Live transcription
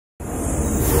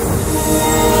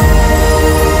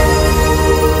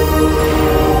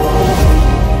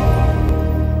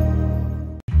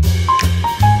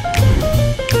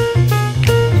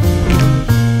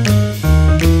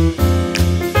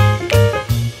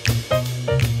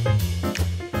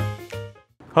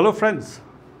Hello friends,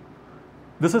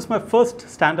 this is my first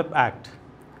stand-up act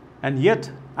and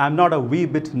yet I'm not a wee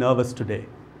bit nervous today.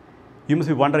 You must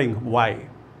be wondering why.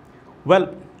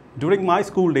 Well, during my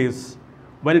school days,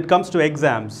 when it comes to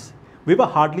exams, we were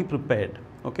hardly prepared,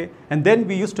 okay? And then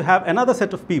we used to have another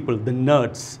set of people, the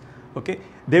nerds, okay?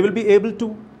 They will be able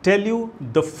to tell you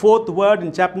the fourth word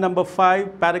in chapter number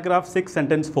 5, paragraph 6,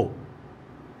 sentence 4.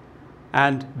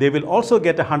 And they will also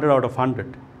get 100 out of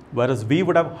 100. Whereas we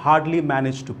would have hardly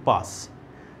managed to pass.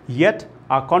 Yet,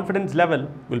 our confidence level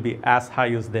will be as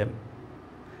high as them.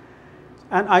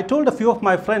 And I told a few of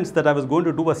my friends that I was going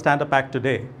to do a stand-up act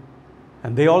today,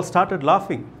 and they all started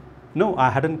laughing. No, I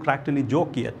hadn't cracked any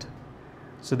joke yet.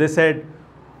 So they said,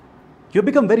 "You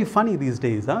become very funny these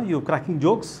days, huh? You're cracking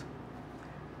jokes."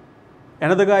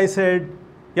 Another guy said,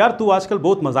 "Yaar, tu aajkal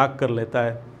bahut mazak kar leta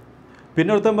hai."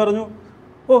 Pinne orthan paranju,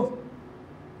 "Oh,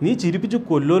 nee chiripichu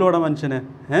kolloloda manchane,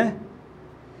 eh?"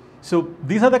 So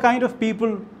these are the kind of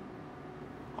people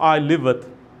I live with,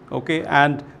 okay?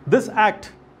 And this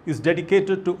act is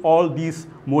dedicated to all these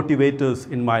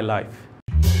motivators in my life.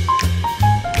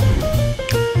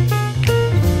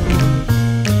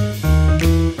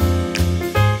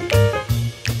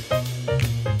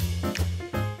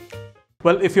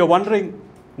 Well, if you're wondering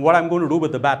what I'm going to do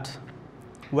with the bat,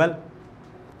 well,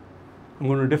 I'm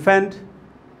going to defend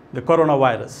the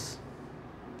coronavirus.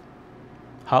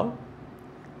 How?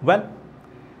 Well,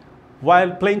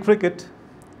 while playing cricket,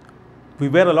 we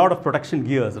wear a lot of protection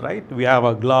gears, right? We have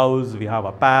our gloves, we have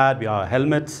our pad, we have our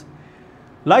helmets.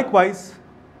 Likewise,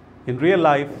 in real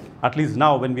life, at least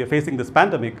now when we are facing this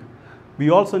pandemic, we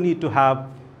also need to have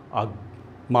a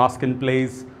mask in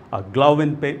place, a glove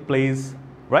in place,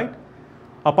 right?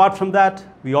 Apart from that,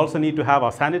 we also need to have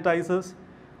our sanitizers.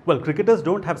 Well, cricketers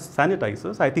don't have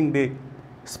sanitizers. I think they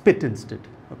spit instead,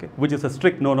 okay, which is a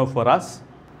strict no-no for us.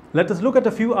 Let us look at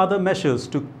a few other measures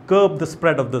to curb the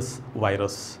spread of this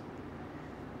virus.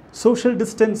 Social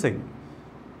distancing.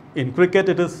 In cricket,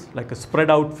 it is like a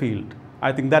spread out field.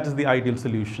 I think that is the ideal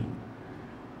solution.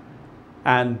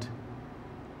 And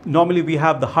normally we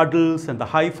have the huddles and the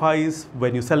high-fives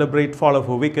when you celebrate fall of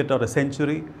a wicket or a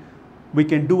century. We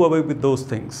can do away with those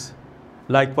things.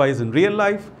 Likewise, in real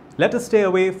life, let us stay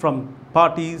away from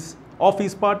parties,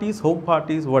 office parties, home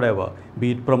parties, whatever.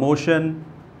 Be it promotion.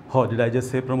 Oh, did I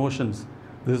just say promotions?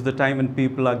 This is the time when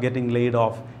people are getting laid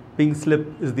off. Pink slip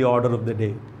is the order of the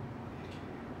day.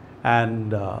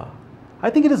 And I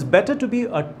think it is better to be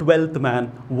a 12th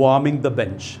man warming the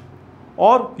bench.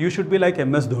 Or you should be like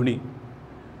MS Dhoni.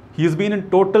 He's been in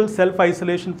total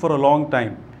self-isolation for a long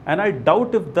time. And I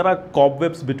doubt if there are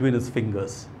cobwebs between his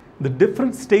fingers. The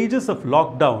different stages of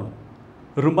lockdown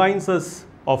reminds us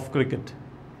of cricket.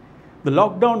 The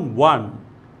lockdown 1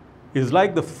 is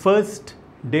like the first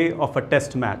day of a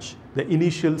test match, the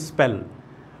initial spell.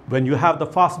 When you have the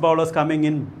fast bowlers coming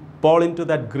in, ball into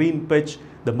that green pitch,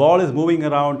 the ball is moving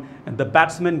around and the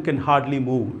batsman can hardly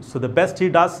move. So the best he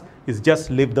does is just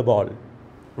leave the ball,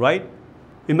 right?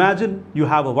 Imagine you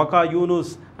have a Waka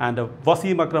Yunus and a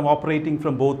Wasim Akram operating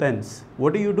from both ends.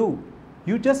 What do?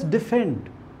 You just defend.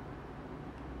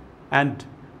 And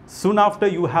soon after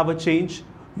you have a change,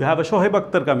 you have a Shoaib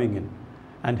Akhtar coming in.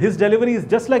 And his delivery is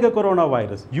just like a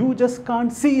coronavirus. You just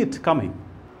can't see it coming.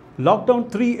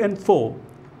 Lockdown 3 and 4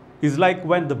 is like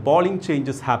when the bowling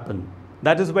changes happen.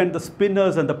 That is when the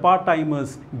spinners and the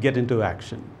part-timers get into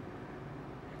action.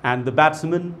 And the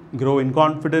batsmen grow in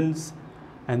confidence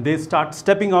and they start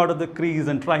stepping out of the crease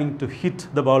and trying to hit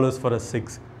the bowlers for a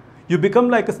 6. You become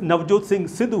like a Navjot Singh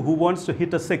Sidhu who wants to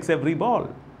hit a 6 every ball,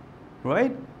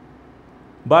 right?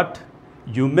 But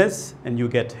you miss and you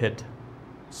get hit.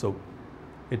 So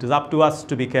it is up to us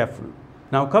to be careful.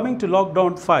 Now coming to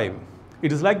lockdown 5,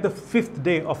 it is like the 5th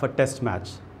day of a test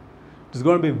match. It is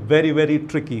going to be very, very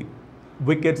tricky.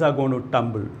 Wickets are going to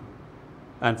tumble.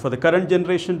 And for the current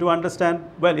generation to understand,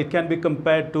 well, it can be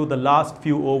compared to the last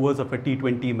few overs of a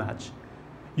T20 match.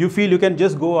 You feel you can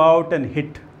just go out and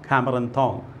hit hammer and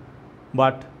thong,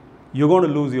 but you're going to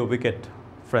lose your wicket,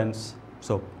 friends.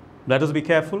 So let us be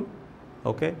careful,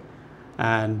 okay?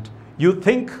 And you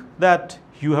think that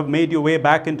you have made your way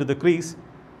back into the crease,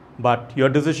 but your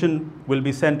decision will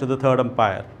be sent to the third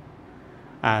umpire.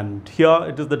 And here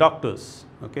it is the doctors,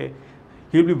 okay?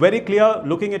 He'll be very clear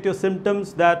looking at your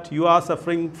symptoms that you are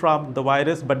suffering from the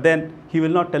virus, but then he will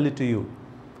not tell it to you.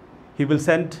 He will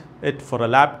send it for a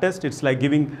lab test. It's like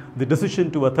giving the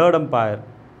decision to a third umpire.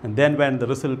 And then when the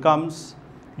result comes,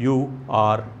 you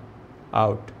are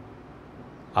out,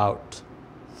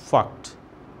 fucked.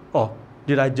 Oh,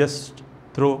 did I just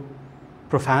throw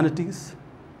profanities?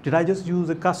 Did I just use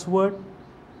a cuss word?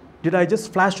 Did I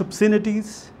just flash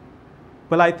obscenities?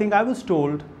 Well, I think I was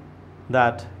told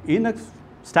that in a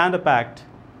stand-up act,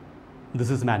 this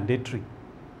is mandatory.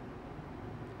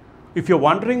 If you're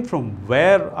wondering from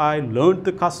where I learned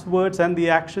the cuss words and the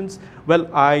actions, well,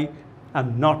 I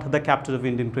am not the captain of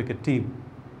Indian cricket team,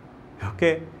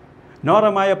 okay? Nor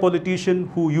am I a politician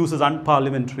who uses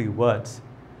unparliamentary words.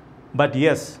 But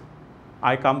yes,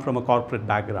 I come from a corporate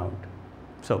background.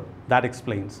 So that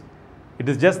explains. It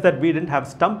is just that we didn't have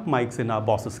stump mics in our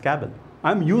boss's cabin.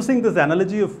 I'm using this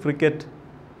analogy of cricket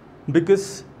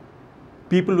because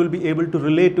people will be able to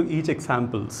relate to each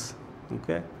examples,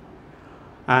 okay?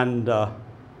 And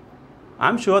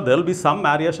I'm sure there will be some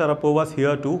Maria Sharapovas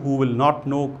here too who will not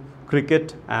know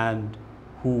cricket and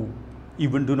who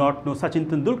even do not know Sachin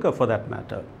Tendulkar for that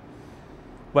matter.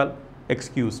 Well,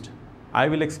 excused. I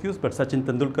will excuse, but Sachin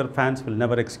Tendulkar fans will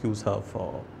never excuse her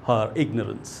for her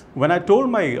ignorance. When I told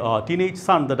my teenage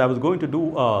son that I was going to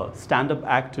do a stand-up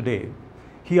act today,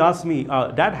 he asked me,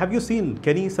 Dad, have you seen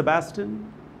Kenny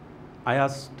Sebastian? I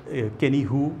asked, Kenny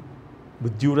who?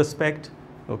 With due respect.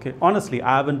 Okay. Honestly,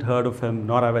 I haven't heard of him,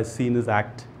 nor have I seen his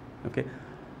act. Okay.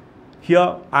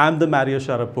 Here, I am the Maria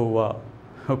Sharapova.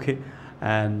 Okay.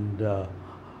 And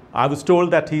I was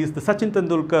told that he is the Sachin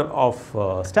Tendulkar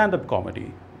of stand-up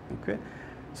comedy. Okay.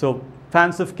 So,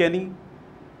 fans of Kenny,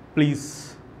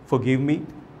 please forgive me.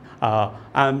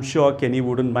 I'm sure Kenny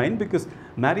wouldn't mind because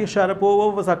Maria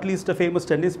Sharapova was at least a famous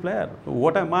tennis player.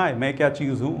 What am I? मैं क्या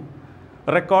चीज़ हूँ?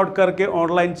 Record करके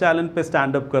online channel पे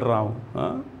stand up कर रहा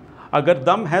हूँ. अगर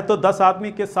दम है तो 10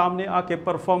 आदमी के सामने आके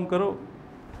परफॉर्म करो.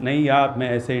 नहीं यार, मैं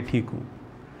ऐसे ही ठीक हूँ.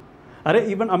 अरे,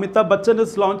 even Amitabh Bachchan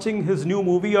is launching his new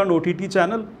movie on OTT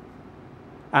channel.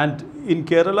 And in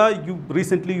Kerala,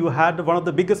 recently you had one of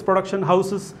the biggest production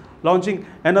houses launching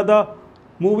another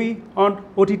movie on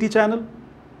OTT channel.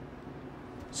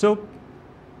 So,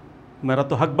 मेरा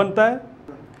तो हक बनता है.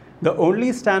 The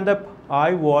only stand-up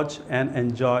I watch and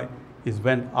enjoy is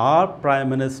when our Prime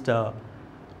Minister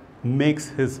makes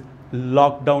his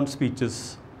lockdown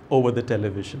speeches over the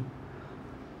television.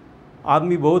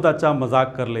 आदमी बहुत अच्छा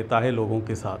मजाक कर लेता है लोगों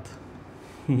के साथ.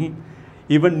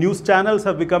 Even news channels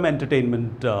have become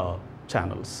entertainment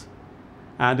channels.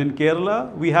 And in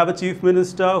Kerala, we have a chief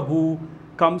minister who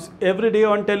comes every day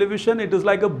on television. It is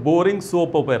like a boring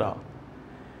soap opera.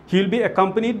 He'll be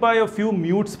accompanied by a few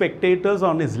mute spectators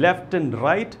on his left and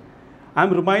right.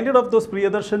 I'm reminded of those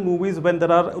Priyadarshan movies when there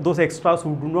are those extras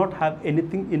who do not have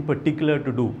anything in particular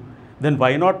to do. Then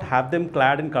why not have them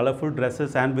clad in colorful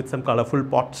dresses and with some colorful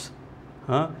pots?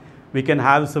 We can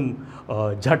have some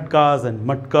jhatkas and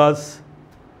matkas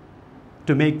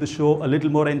to make the show a little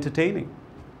more entertaining.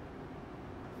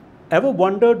 Ever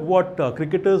wondered what a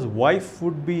cricketer's wife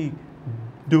would be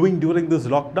doing during this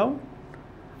lockdown?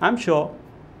 I'm sure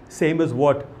same as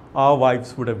what our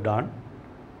wives would have done.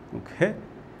 Okay,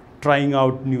 trying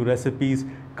out new recipes,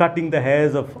 cutting the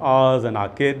hairs of ours and our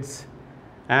kids,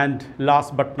 and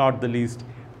last but not the least,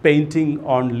 painting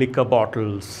on liquor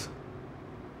bottles.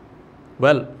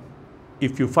 Well,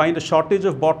 if you find a shortage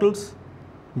of bottles,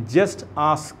 just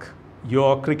ask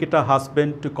your cricketer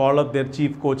husband to call up their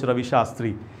chief coach Ravi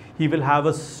Shastri. He will have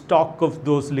a stock of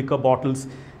those liquor bottles,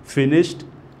 finished,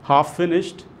 half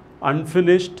finished,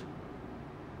 unfinished,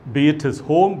 be it his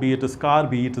home, be it his car,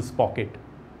 be it his pocket.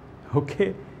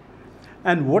 Okay.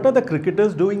 And what are the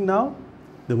cricketers doing now?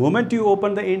 The moment you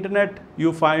open the internet,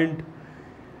 you find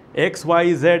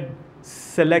XYZ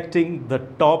selecting the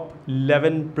top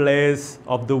 11 players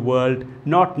of the world,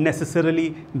 not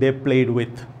necessarily they played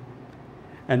with.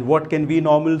 And what can we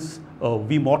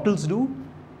mortals do?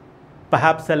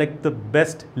 Perhaps select the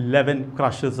best 11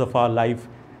 crushes of our life,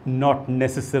 not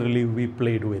necessarily we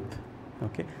played with.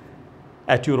 Okay,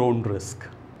 at your own risk.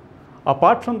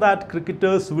 Apart from that,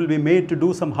 cricketers will be made to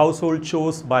do some household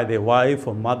chores by their wife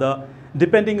or mother,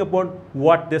 depending upon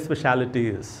what their specialty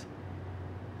is.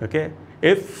 Okay,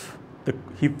 if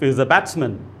he is a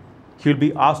batsman, he'll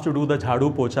be asked to do the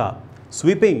jhadu pocha,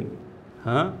 sweeping.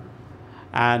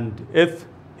 And if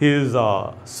he is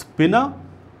a spinner,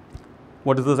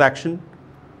 what is this action?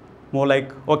 More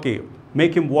like, okay,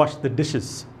 make him wash the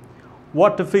dishes.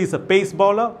 What if he's a pace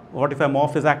bowler? What if I'm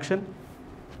off his action?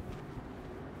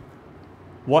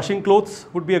 Washing clothes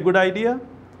would be a good idea,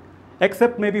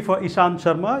 except maybe for Ishant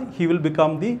Sharma, he will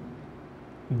become the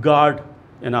guard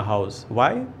in a house.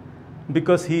 Why?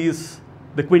 Because he is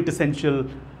the quintessential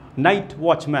night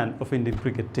watchman of Indian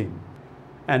cricket team.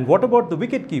 And what about the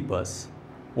wicket keepers?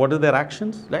 What are their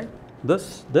actions? Right?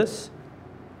 This.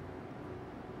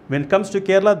 When it comes to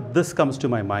Kerala, this comes to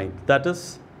my mind. That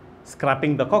is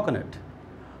scrapping the coconut.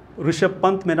 Rishabh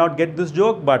Pant may not get this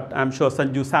joke, but I'm sure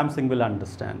Sanju Samsung will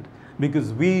understand.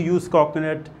 Because we use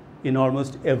coconut in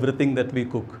almost everything that we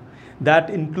cook. That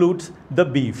includes the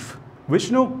beef.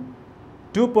 Vishnu,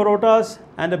 2 parotas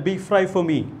and a beef fry for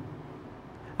me.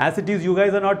 As it is, you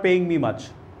guys are not paying me much.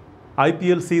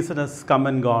 IPL season has come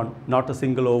and gone, not a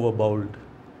single over bowled.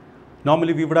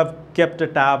 Normally we would have kept a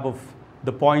tab of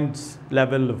the points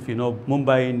level of,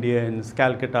 Mumbai Indians,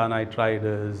 Calcutta Knight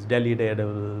Riders, Delhi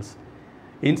Daredevils.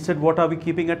 Instead, what are we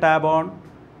keeping a tab on?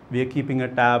 We are keeping a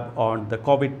tab on the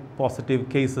COVID positive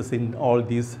cases in all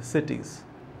these cities.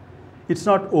 It's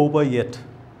not over yet.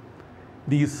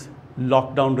 These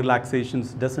lockdown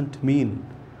relaxations doesn't mean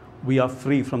we are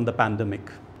free from the pandemic.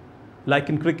 Like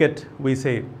in cricket, we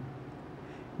say,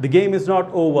 the game is not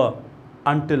over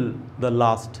until the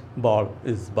last ball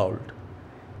is bowled.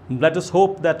 Let us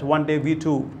hope that one day we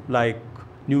too, like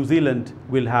New Zealand,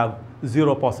 will have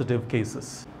 0 positive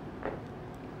cases.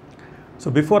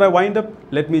 So before I wind up,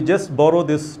 let me just borrow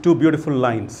these 2 beautiful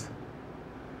lines.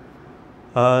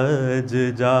 आज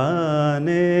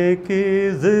जाने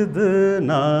की जिद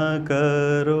ना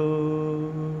करो,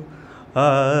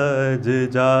 आज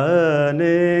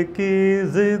जाने की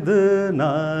जिद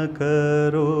ना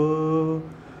करो,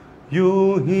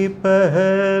 यूं ही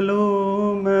पहलू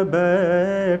में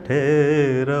बैठे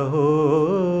रहो,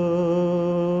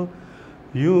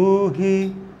 यूं ही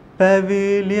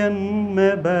पैविलियन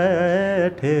में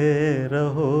बैठे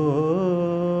रहो,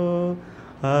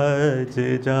 आज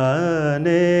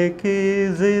जाने की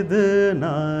जिद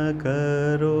ना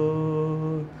करो,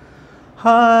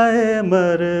 हाय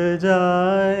मर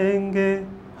जाएंगे,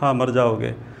 हाँ मर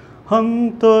जाओगे, हम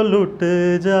तो लुट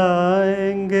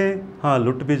जाएंगे, हाँ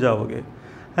लुट भी जाओगे,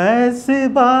 ऐसी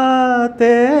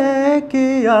बातें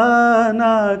किया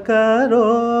ना करो,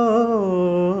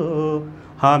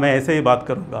 हाँ मैं ऐसे ही बात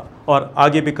करूँगा और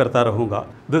आगे भी करता रहूँगा.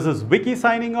 This is Vicky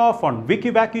signing off on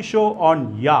Vicky Whacky show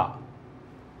on Yeeaaah.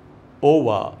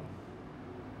 Over.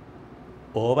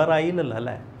 Over I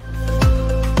Lalla.